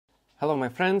Hello my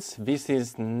friends, this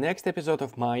is next episode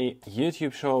of my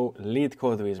YouTube show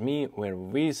LeetCode with me, where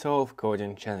we solve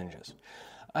coding challenges.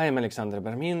 I am Alexander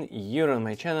Barmin, you're on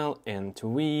my channel, and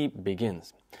we begin.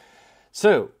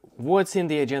 So, what's in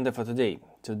the agenda for today?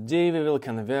 Today we will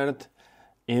convert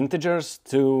integers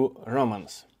to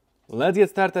Romans. Let's get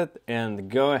started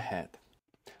and go ahead.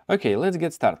 Okay, let's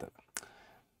get started.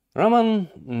 Roman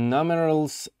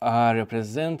numerals are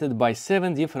represented by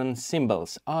 7 different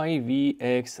symbols I, V,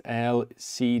 X, L,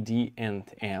 C, D, and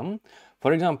M.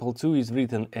 For example, 2 is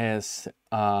written as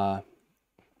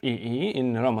EE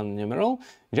in Roman numeral,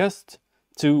 just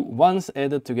 2 ones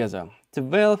added together.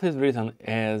 12 is written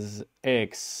as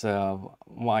X,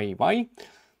 Y, Y,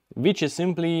 which is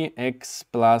simply X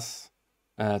plus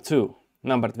 2.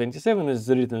 Number 27 is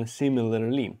written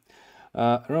similarly.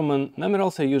 Roman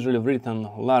numerals are usually written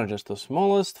largest to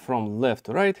smallest from left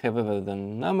to right, however the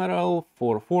numeral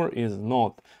for 4 is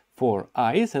not 4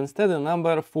 i's, instead the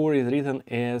number 4 is written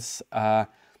as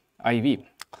IV.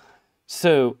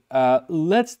 So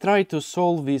let's try to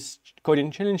solve this coding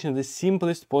challenge in the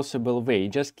simplest possible way,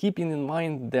 just keeping in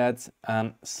mind that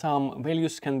some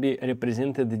values can be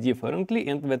represented differently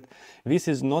and that this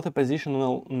is not a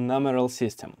positional numeral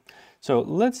system. So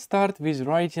let's start with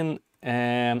writing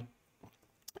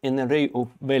an array of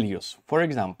values. For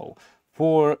example,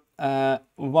 for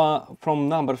from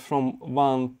numbers from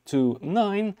 1 to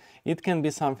 9, it can be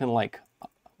something like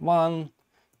 1,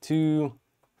 2,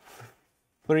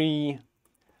 3,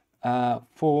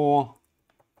 4,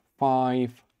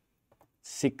 5,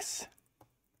 6,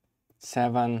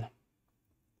 7,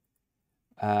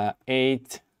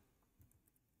 8,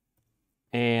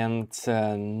 and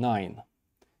 9.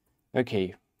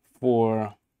 Okay,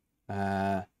 for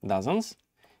dozens,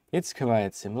 it's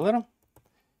quite similar,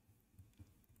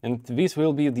 and this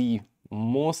will be the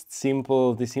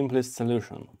simplest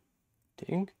solution, I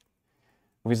think,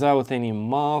 without any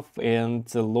math and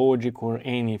logic or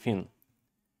anything.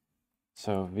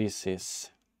 So this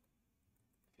is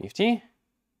 50,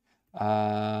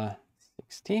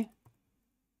 60,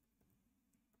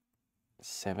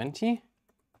 70,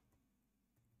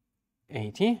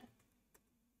 80,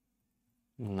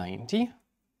 90,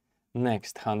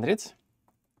 next hundreds,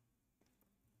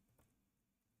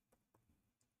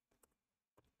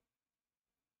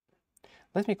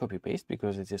 let me copy paste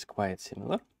because it is quite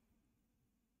similar.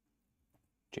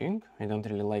 I don't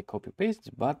really like copy paste,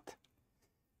 but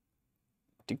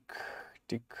tick,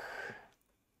 tick,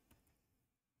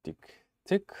 tick,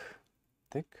 tick,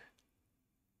 tick,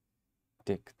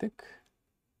 tick, tick,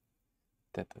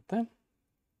 ta ta ta,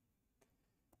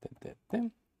 ta ta ta,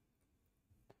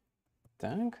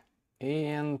 tak,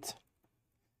 and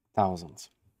thousands.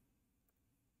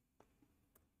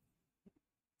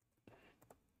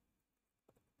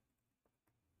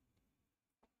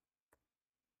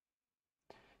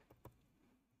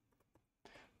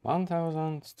 One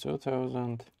thousand,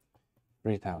 2,000,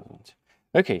 3,000.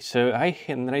 Okay, so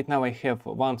right now I have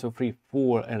 1, 2, 3,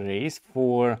 4 arrays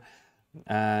for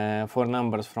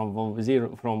numbers from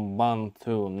 1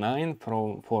 to 9,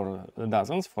 for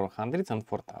dozens, for hundreds, and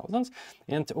for thousands.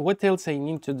 And what else I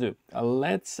need to do?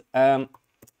 Let's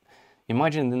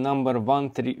imagine the number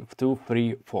 1, 3, 2,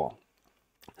 3, 4.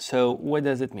 So what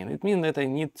does it mean? It means that I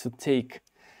need to take,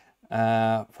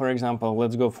 for example,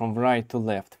 let's go from right to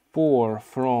left. 4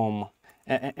 from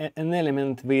an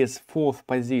element with 4th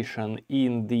position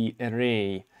in the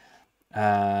array,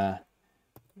 in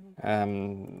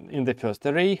the first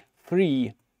array,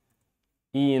 3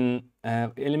 in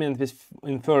element with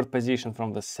in 3rd position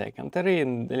from the 2nd array,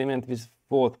 and element with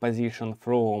 4th position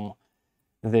from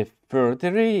the 3rd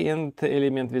array, and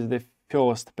element with the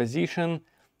 1st position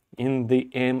in the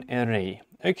M array.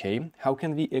 Okay, how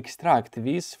can we extract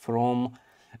this from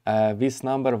this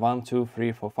number 1, 2,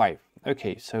 3, 4, 5?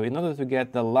 Okay, so in order to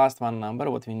get the last one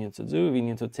number, what we need to do, we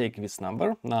need to take this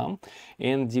number num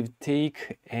and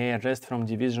take a rest from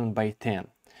division by 10.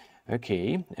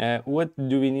 Okay, what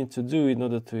do we need to do in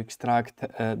order to extract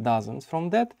dozens from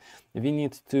that? We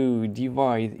need to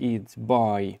divide it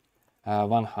by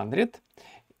 100,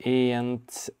 and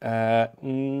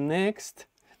next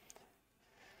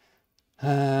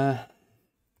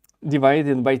divide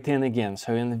it by 10 again.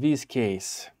 So in this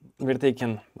case, we're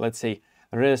taking, let's say,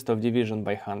 rest of division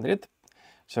by 100.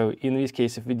 So in this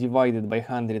case, if we divide it by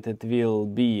 100, it will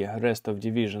be rest of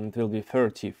division, it will be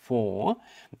 34.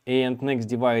 And next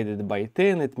divided by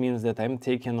 10, it means that I'm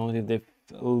taking only the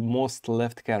most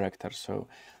left character. So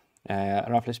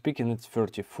roughly speaking, it's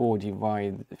 34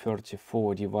 divided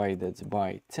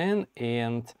by 10,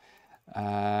 and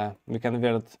we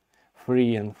convert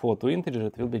 3 and 4 to integer,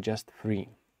 it will be just 3.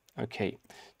 Okay,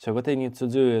 so what I need to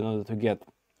do in order to get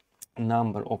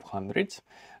number of hundreds,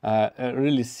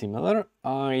 really similar.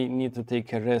 I need to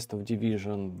take a rest of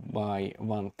division by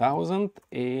 1000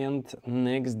 and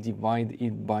next divide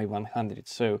it by 100.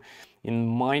 So in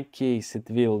my case it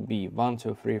will be 1,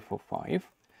 2, 3, 4,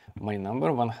 5. My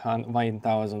number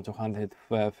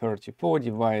 1234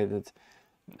 divided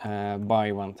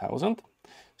by 1000.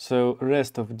 So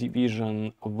rest of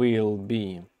division will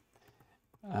be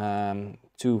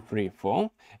 2, 3,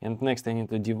 4, and next I need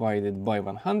to divide it by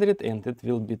 100 and it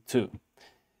will be 2.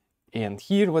 And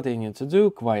here what I need to do,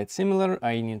 quite similar,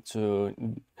 I need to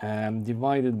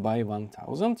divide it by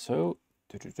 1000, so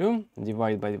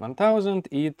divide by 1000,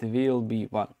 it will be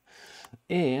 1.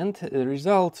 And the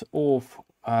result of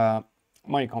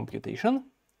my computation,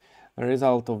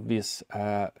 result of this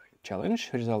challenge,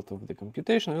 result of the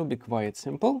computation will be quite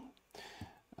simple,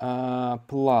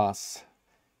 plus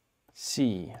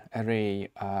C array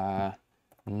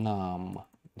num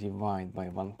divide by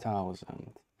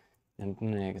 1000 and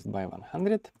next by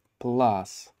 100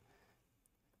 plus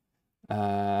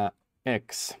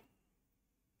x,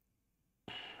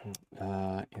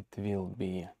 it will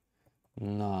be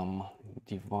num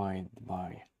divide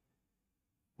by,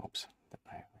 oops,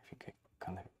 I think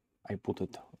I put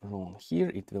it wrong here,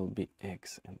 it will be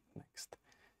x and next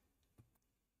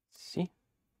c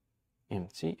and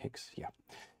cx, yeah.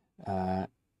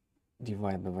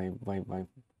 Divide by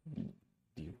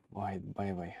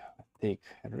take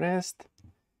a rest,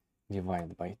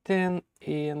 divide by 10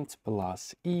 and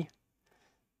plus e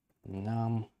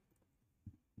num,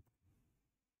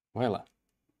 voila.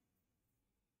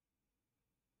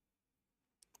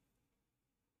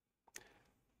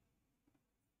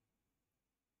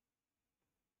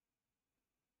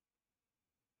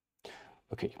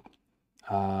 Okay,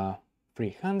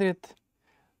 300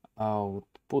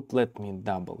 output. Let me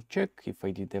double check if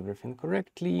I did everything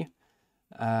correctly.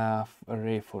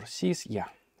 Array for C's, yeah,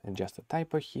 just a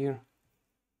typo here.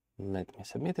 Let me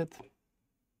submit it.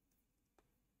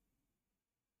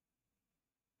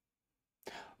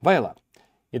 Voila,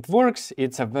 it works.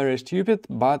 It's a very stupid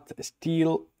but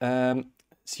still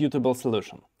suitable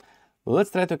solution.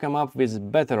 Let's try to come up with a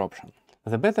better option.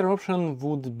 The better option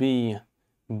would be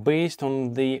based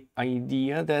on the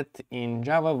idea that in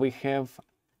Java we have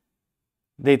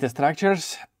data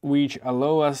structures which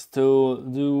allow us to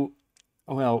do,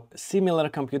 well, similar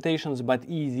computations but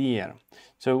easier.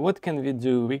 So what can we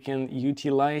do? We can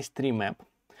utilize tree map,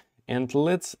 and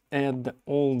let's add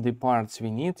all the parts we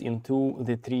need into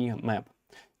the tree map.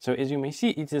 So as you may see,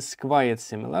 it is quite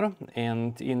similar,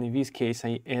 and in this case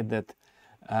I added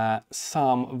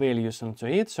some values into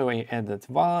it. So I added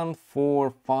 1,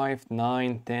 4, 5,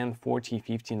 9, 10, 40,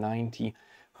 50, 90,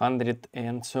 100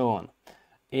 and so on.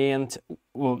 And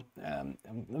well,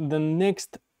 the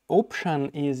next option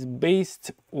is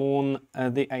based on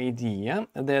the idea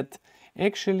that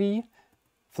actually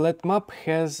flat map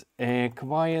has a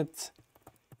quite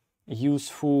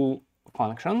useful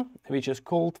function which is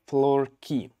called floor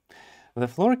key. The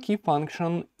floor key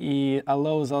function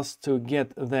allows us to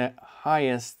get the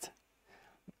highest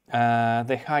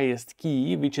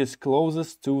key which is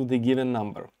closest to the given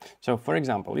number. So for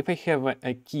example, if I have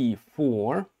a key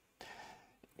 4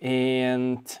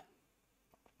 and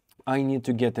I need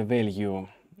to get a value,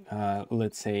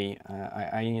 let's say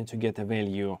I need to get a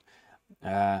value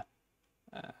 5,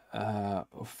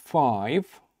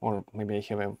 or maybe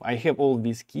I have all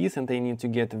these keys and I need to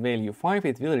get value 5,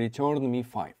 it will return me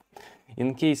 5.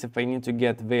 In case if I need to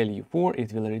get value 4,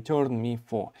 it will return me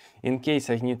 4. In case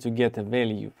I need to get a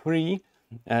value 3,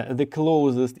 the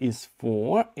closest is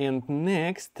 4. And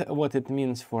next, what it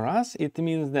means for us, it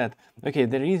means that, okay,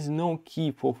 there is no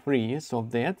key for 3, so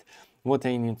that what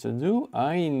I need to do,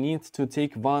 I need to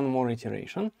take one more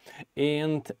iteration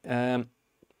and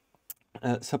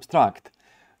subtract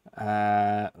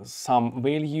some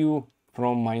value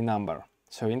from my number.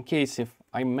 So in case if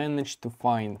I manage to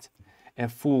find a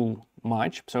full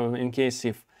match, so in case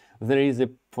if there is a,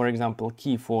 for example,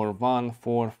 key for 1,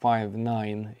 4, 5,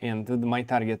 9 and my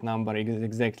target number is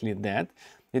exactly that,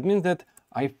 it means that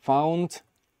I found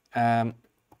a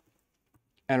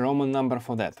Roman number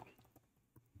for that.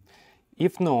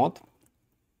 If not,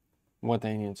 what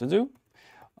I need to do,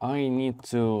 I need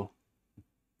to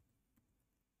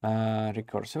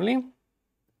recursively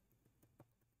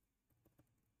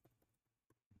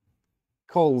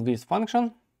call this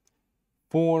function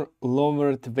for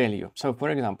lowered value. So for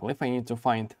example, if I need to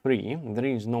find 3, there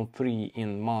is no 3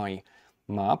 in my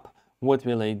map, what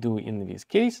will I do in this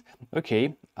case?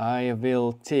 Okay, I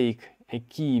will take a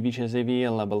key which is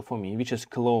available for me, which is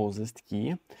closest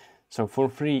key. So for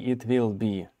 3 it will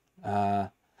be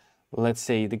let's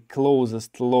say the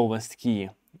closest lowest key,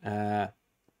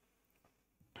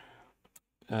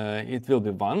 it will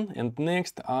be 1, and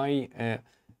next I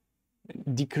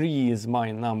decrease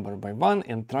my number by 1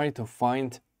 and try to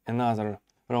find another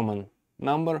Roman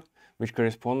number which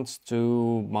corresponds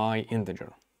to my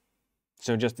integer.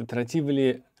 So just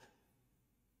iteratively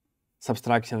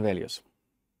subtracting values.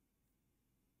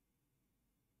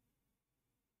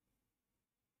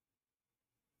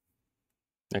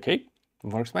 Okay,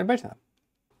 works much better.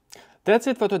 That's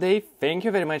it for today. Thank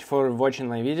you very much for watching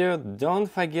my video. Don't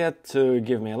forget to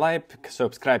give me a like,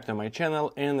 subscribe to my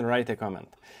channel and write a comment.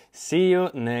 See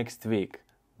you next week.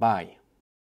 Bye.